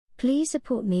Please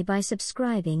support me by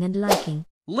subscribing and liking.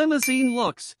 Limousine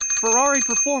looks, Ferrari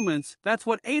performance, that's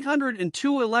what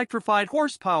 802 electrified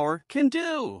horsepower can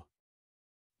do.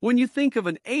 When you think of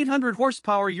an 800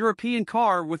 horsepower European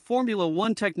car with Formula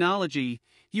One technology,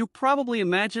 you probably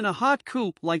imagine a hot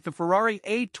coupe like the Ferrari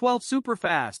 812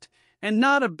 Superfast, and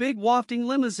not a big wafting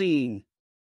limousine.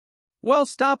 Well,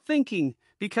 stop thinking,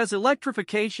 because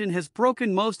electrification has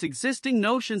broken most existing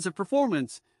notions of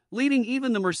performance, leading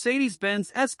even the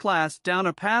Mercedes-Benz S-Class down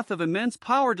a path of immense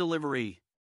power delivery.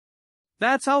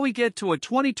 That's how we get to a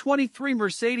 2023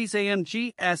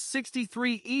 Mercedes-AMG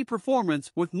S63 E Performance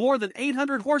with more than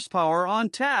 800 horsepower on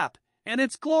tap, and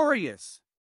it's glorious.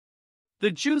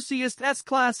 The juiciest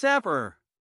S-Class ever.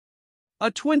 A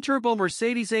twin-turbo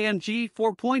Mercedes-AMG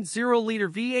 4.0-liter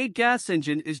V8 gas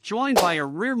engine is joined by a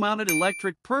rear-mounted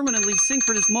electric permanently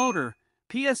synchronous motor,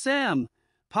 PSM,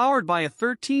 powered by a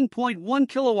 13.1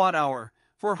 kilowatt-hour,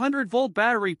 400-volt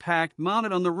battery pack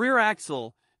mounted on the rear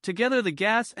axle. Together the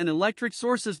gas and electric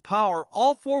sources power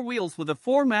all four wheels with a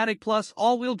 4MATIC Plus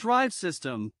all-wheel drive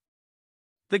system.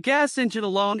 The gas engine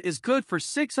alone is good for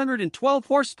 612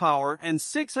 horsepower and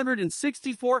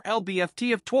 664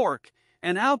 lb-ft of torque,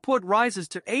 and output rises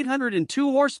to 802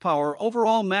 horsepower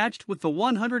overall matched with the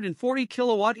 140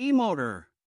 kilowatt e-motor.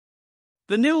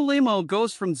 The new limo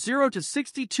goes from 0 to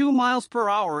 62 miles per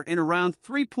hour in around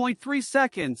 3.3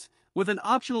 seconds, with an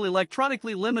optional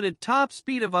electronically limited top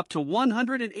speed of up to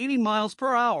 180 miles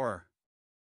per hour.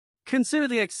 Consider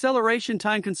the acceleration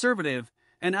time conservative.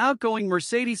 An outgoing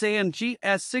Mercedes-AMG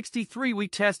S63 we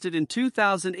tested in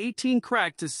 2018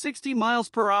 cracked to 60 miles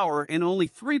per hour in only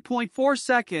 3.4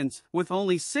 seconds, with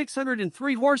only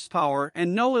 603 horsepower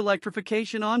and no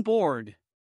electrification on board.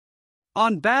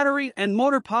 On battery and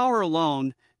motor power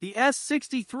alone, the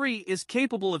S63 is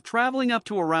capable of traveling up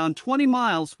to around 20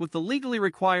 miles with the legally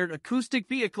required acoustic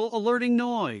vehicle alerting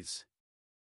noise.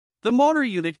 The motor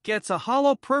unit gets a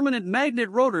hollow permanent magnet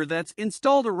rotor that's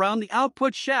installed around the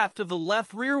output shaft of the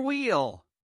left rear wheel.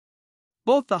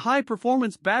 Both the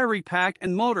high-performance battery pack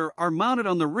and motor are mounted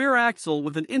on the rear axle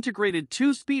with an integrated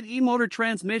 2-speed e-motor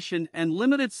transmission and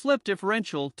limited slip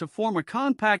differential to form a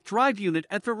compact drive unit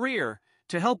at the rear,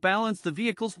 to help balance the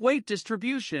vehicle's weight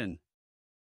distribution.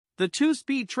 The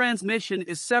 2-speed transmission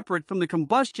is separate from the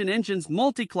combustion engine's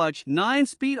multi-clutch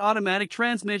 9-speed automatic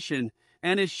transmission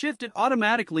and is shifted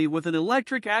automatically with an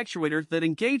electric actuator that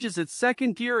engages its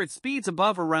second gear at speeds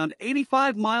above around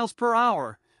 85 miles per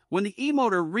hour when the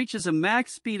e-motor reaches a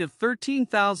max speed of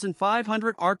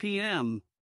 13,500 RPM.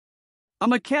 A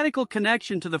mechanical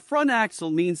connection to the front axle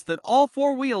means that all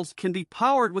four wheels can be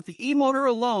powered with the e-motor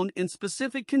alone in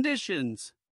specific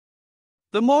conditions.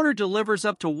 The motor delivers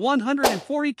up to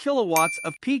 140 kilowatts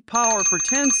of peak power for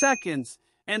 10 seconds,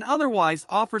 and otherwise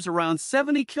offers around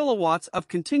 70 kilowatts of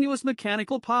continuous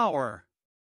mechanical power.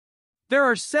 There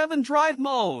are 7 drive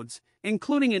modes,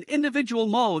 including an individual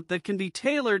mode that can be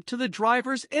tailored to the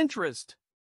driver's interest.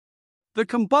 The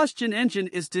combustion engine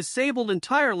is disabled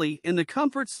entirely in the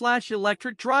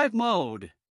comfort/electric drive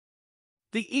mode.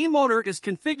 The e-motor is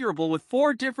configurable with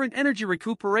 4 different energy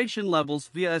recuperation levels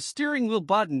via a steering wheel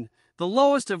button, the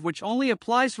lowest of which only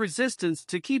applies resistance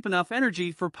to keep enough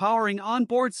energy for powering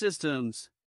onboard systems.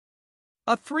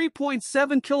 A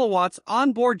 3.7 kilowatts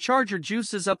onboard charger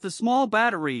juices up the small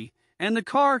battery, and the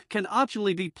car can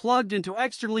optionally be plugged into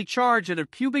externally charge at a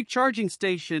cubic charging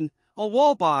station, a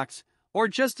wall box, or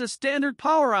just a standard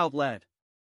power outlet.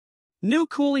 New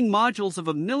cooling modules of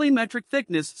a millimetric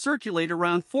thickness circulate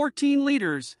around 14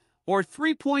 liters, or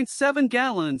 3.7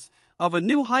 gallons, of a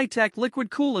new high-tech liquid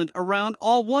coolant around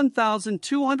all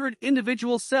 1,200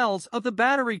 individual cells of the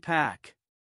battery pack.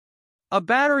 A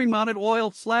battery-mounted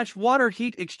oil/water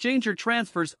heat exchanger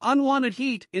transfers unwanted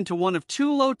heat into one of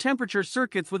 2 low-temperature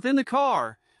circuits within the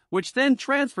car, which then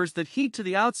transfers that heat to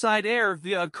the outside air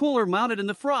via a cooler mounted in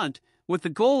the front, with the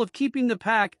goal of keeping the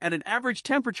pack at an average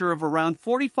temperature of around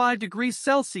 45 degrees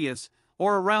Celsius,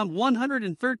 or around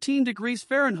 113 degrees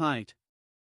Fahrenheit.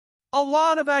 A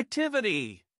lot of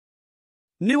activity!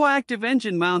 New active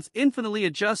engine mounts infinitely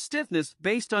adjust stiffness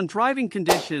based on driving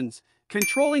conditions,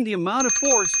 controlling the amount of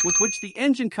force with which the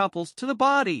engine couples to the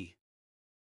body.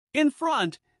 In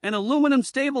front, an aluminum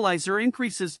stabilizer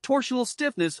increases torsional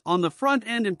stiffness on the front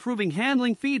end, improving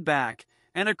handling feedback,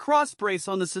 and a cross brace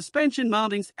on the suspension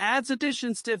mountings adds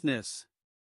additional stiffness.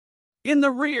 In the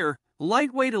rear,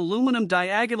 lightweight aluminum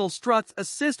diagonal struts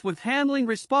assist with handling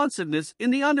responsiveness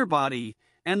in the underbody,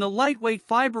 and the lightweight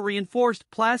fiber-reinforced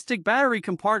plastic battery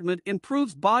compartment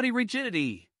improves body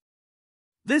rigidity.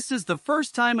 This is the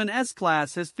first time an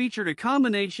S-Class has featured a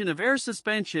combination of air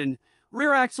suspension,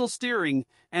 rear axle steering,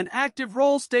 and active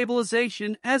roll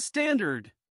stabilization as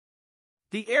standard.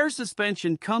 The air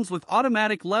suspension comes with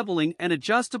automatic leveling and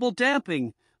adjustable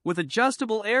damping, with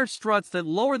adjustable air struts that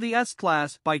lower the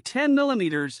S-Class by 10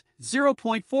 mm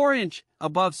 (0.4 inch)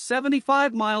 above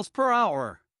 75 miles per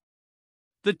hour.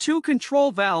 The two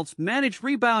control valves manage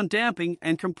rebound damping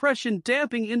and compression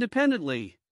damping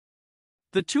independently.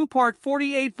 The two-part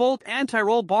 48-volt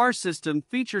anti-roll bar system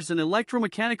features an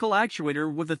electromechanical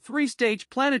actuator with a 3-stage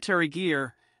planetary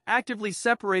gear, actively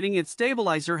separating its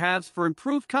stabilizer halves for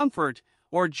improved comfort,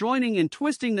 or joining and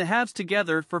twisting the halves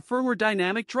together for firmer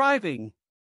dynamic driving.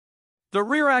 The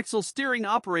rear axle steering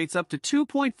operates up to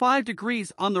 2.5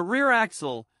 degrees on the rear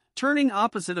axle, turning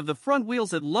opposite of the front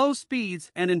wheels at low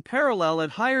speeds and in parallel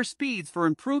at higher speeds for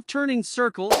improved turning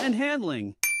circle and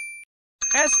handling.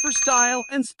 S for style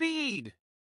and speed.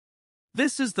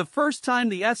 This is the first time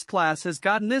the S-Class has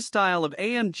gotten this style of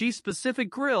AMG-specific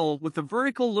grille with the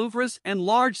vertical louvres and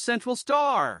large central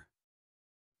star.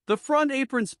 The front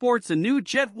apron sports a new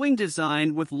jet wing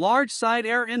design with large side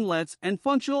air inlets and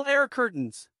functional air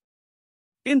curtains.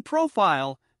 In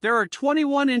profile, there are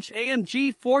 21-inch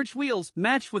AMG forged wheels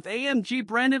matched with AMG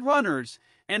branded runners,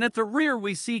 and at the rear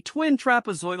we see twin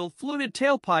trapezoidal fluted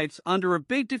tailpipes under a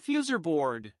big diffuser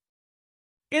board.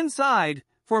 Inside,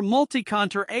 for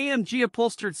multi-contour AMG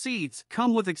upholstered seats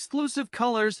come with exclusive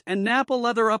colors and Napa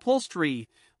leather upholstery,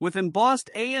 with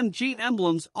embossed AMG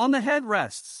emblems on the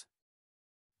headrests.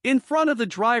 In front of the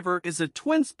driver is a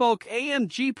twin-spoke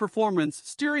AMG Performance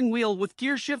steering wheel with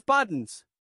gear shift buttons.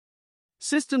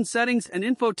 System settings and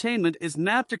infotainment is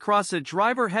mapped across a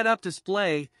driver head-up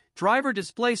display, driver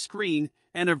display screen,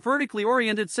 and a vertically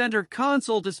oriented center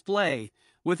console display,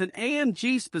 with an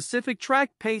AMG-specific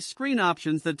track pace screen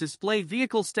options that display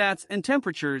vehicle stats and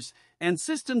temperatures, and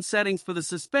system settings for the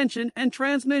suspension and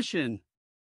transmission.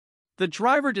 The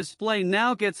driver display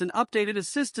now gets an updated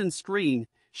assistance screen,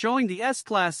 showing the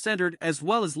S-Class centered as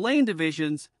well as lane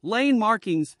divisions, lane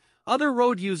markings, other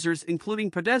road users including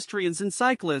pedestrians and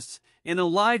cyclists, in a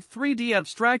live 3D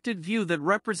abstracted view that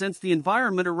represents the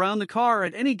environment around the car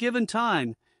at any given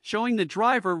time, showing the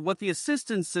driver what the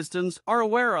assistance systems are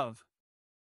aware of.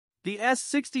 The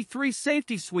S63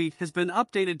 safety suite has been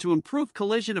updated to improve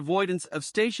collision avoidance of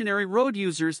stationary road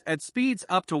users at speeds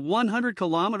up to 100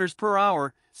 km per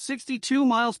hour, 62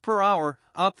 miles per hour,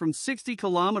 up from 60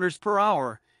 km per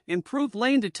hour, improve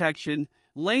lane detection,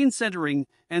 lane centering,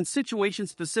 and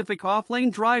situation-specific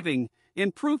off-lane driving,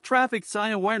 improve traffic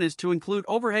sign awareness to include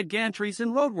overhead gantries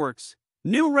and roadworks,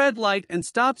 new red light and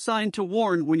stop sign to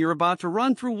warn when you're about to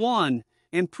run through one,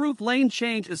 improved lane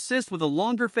change assist with a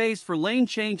longer phase for lane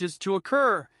changes to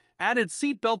occur, added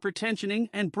seatbelt pretensioning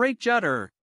and brake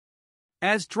judder.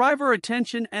 As driver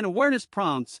attention and awareness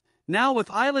prompts, now with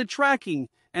eyelid tracking,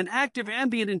 and active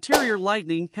ambient interior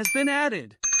lighting has been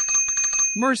added.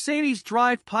 Mercedes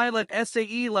Drive Pilot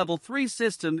SAE Level 3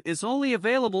 system is only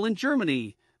available in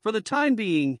Germany, for the time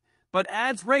being, but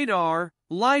adds radar,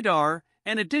 LiDAR,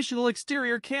 and additional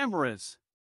exterior cameras.